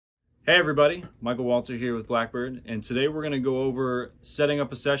Hey everybody, Michael Walter here with Blackbird, and today we're going to go over setting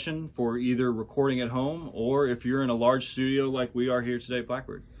up a session for either recording at home or if you're in a large studio like we are here today at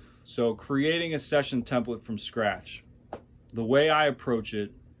Blackbird. So creating a session template from scratch. The way I approach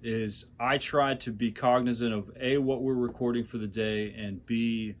it is I try to be cognizant of A, what we're recording for the day, and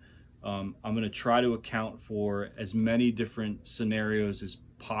B, I'm going to try to account for as many different scenarios as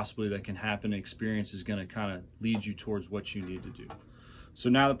possibly that can happen. Experience is going to kind of lead you towards what you need to do. So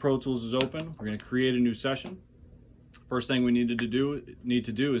now that Pro Tools is open, we're going to create a new session. First thing we need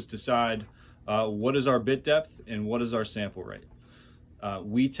to do is decide what is our bit depth and what is our sample rate.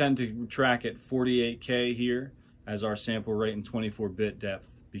 We tend to track at 48K here as our sample rate and 24-bit depth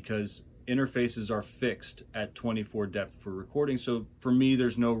because interfaces are fixed at 24 depth for recording. So for me,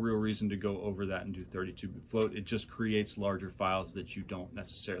 there's no real reason to go over that and do 32-bit float. It just creates larger files that you don't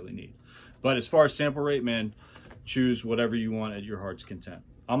necessarily need. But as far as sample rate, man, choose whatever you want at your heart's content.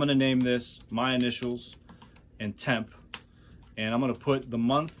 I'm going to name this my initials and temp, and I'm going to put the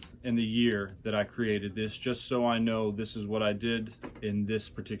month and the year that I created this, just so I know this is what I did in this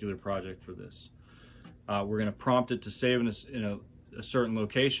particular project for this. We're going to prompt it to save in a certain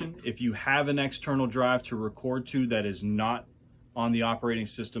location. If you have an external drive to record to that is not on the operating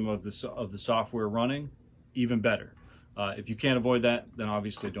system of the software running, even better. If you can't avoid that, then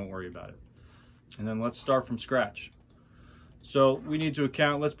obviously don't worry about it. And then let's start from scratch. So we need to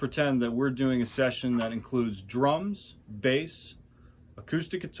account, let's pretend that we're doing a session that includes drums, bass,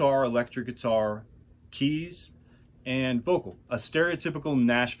 acoustic guitar, electric guitar, keys, and vocal. A stereotypical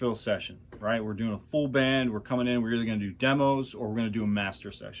Nashville session, right? We're doing a full band, we're coming in, we're either gonna do demos or we're gonna do a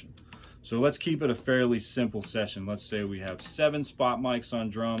master session. So let's keep it a fairly simple session. Let's say we have 7 spot mics on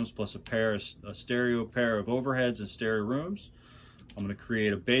drums plus a stereo pair of overheads and stereo rooms. I'm gonna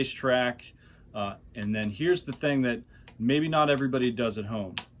create a bass track. And then here's the thing that maybe not everybody does at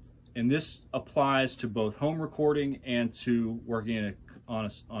home. And this applies to both home recording and to working on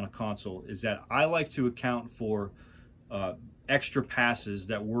a console, is that I like to account for extra passes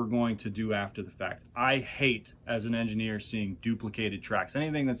that we're going to do after the fact. I hate, as an engineer, seeing duplicated tracks.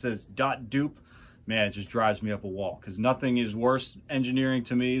 Anything that says .dupe, man, it just drives me up a wall, because nothing is worse engineering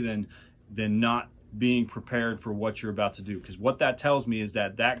to me than not being prepared for what you're about to do. Because what that tells me is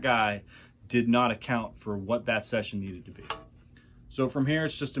that that guy did not account for what that session needed to be. So from here,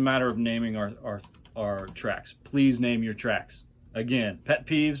 it's just a matter of naming our tracks. Please name your tracks. Again, pet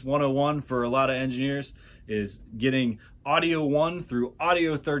peeves 101 for a lot of engineers is getting audio 1 through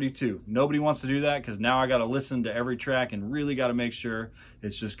audio 32. Nobody wants to do that because now I got to listen to every track and really got to make sure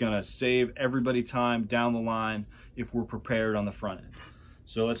it's just going to save everybody time down the line if we're prepared on the front end.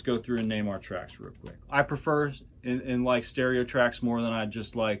 So let's go through and name our tracks real quick. I prefer in like stereo tracks more than I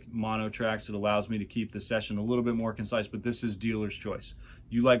just like mono tracks. It allows me to keep the session a little bit more concise, but this is dealer's choice.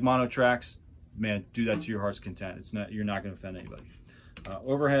 You like mono tracks, man, do that to your heart's content. You're not going to offend anybody.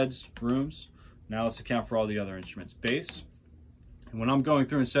 Overheads, rooms. Now let's account for all the other instruments. Bass. And when I'm going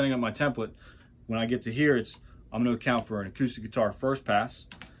through and setting up my template, when I get to here, I'm going to account for an acoustic guitar first pass.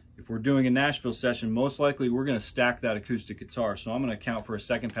 If we're doing a Nashville session, most likely we're going to stack that acoustic guitar. So I'm going to account for a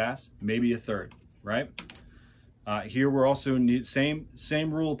second pass, maybe a third, right? Here we're also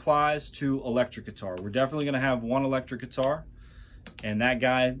same rule applies to electric guitar. We're definitely going to have one electric guitar, and that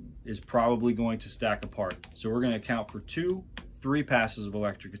guy is probably going to stack apart. So we're going to account for 2-3 passes of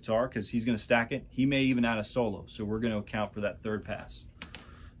electric guitar because he's going to stack it. He may even add a solo, so we're going to account for that third pass.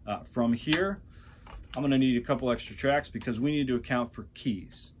 From here, I'm going to need a couple extra tracks because we need to account for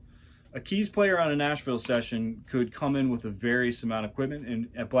keys. A keys player on a Nashville session could come in with a various amount of equipment, and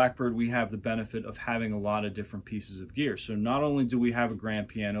at Blackbird we have the benefit of having a lot of different pieces of gear. So not only do we have a grand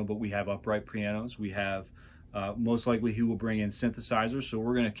piano, but we have upright pianos. We have, most likely he will bring in synthesizers, so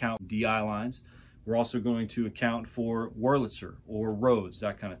we're going to count DI lines. We're also going to account for Wurlitzer or Rhodes,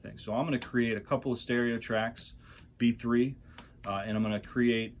 that kind of thing. So I'm going to create a couple of stereo tracks, B3, and I'm going to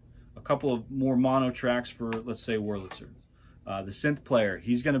create a couple of more mono tracks for, let's say, Wurlitzer. The synth player,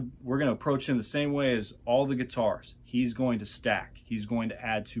 we're gonna approach him the same way as all the guitars. He's going to stack. He's going to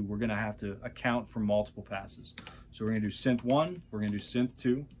add to. We're gonna have to account for multiple passes. So we're gonna do synth 1. We're gonna do synth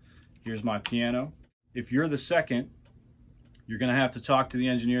 2. Here's my piano. If you're the second, you're gonna have to talk to the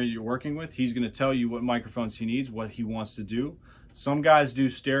engineer that you're working with. He's gonna tell you what microphones he needs, what he wants to do. Some guys do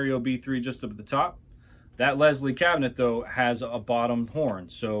stereo B3 just up at the top. That Leslie cabinet though has a bottom horn,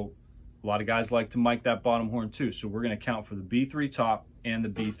 so a lot of guys like to mic that bottom horn too, so we're going to count for the B3 top and the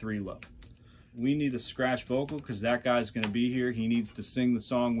B3 low. We need a scratch vocal because that guy's going to be here. He needs to sing the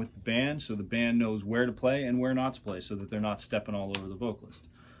song with the band so the band knows where to play and where not to play so that they're not stepping all over the vocalist.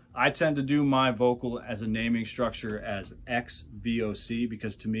 I tend to do my vocal as a naming structure as XVOC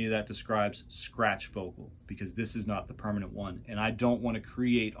because to me that describes scratch vocal, because this is not the permanent one. And I don't want to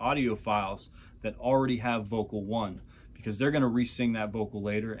create audio files that already have vocal 1 because they're going to re-sing that vocal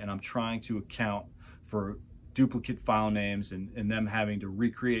later, and I'm trying to account for duplicate file names and them having to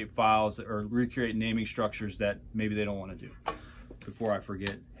recreate files or recreate naming structures that maybe they don't want to do. Before I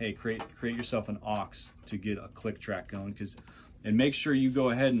forget, hey, create yourself an aux to get a click track going, and make sure you go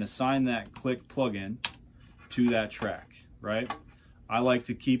ahead and assign that click plugin to that track, right? I like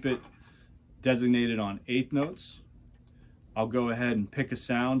to keep it designated on 8th notes. I'll go ahead and pick a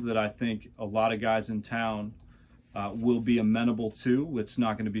sound that I think a lot of guys in town will be amenable to. It's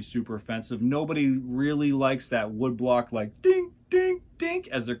not going to be super offensive. Nobody really likes that woodblock like ding, ding, ding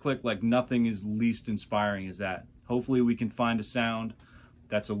as their click. Like nothing is least inspiring as that. Hopefully we can find a sound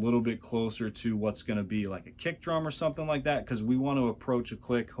that's a little bit closer to what's going to be like a kick drum or something like that, because we want to approach a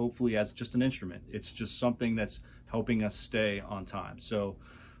click hopefully as just an instrument. It's just something that's helping us stay on time. So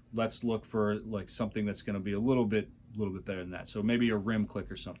let's look for like something that's going to be a little bit better than that. So maybe a rim click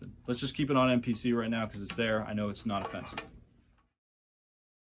or something. Let's just keep it on MPC right now because it's there. I know it's not offensive.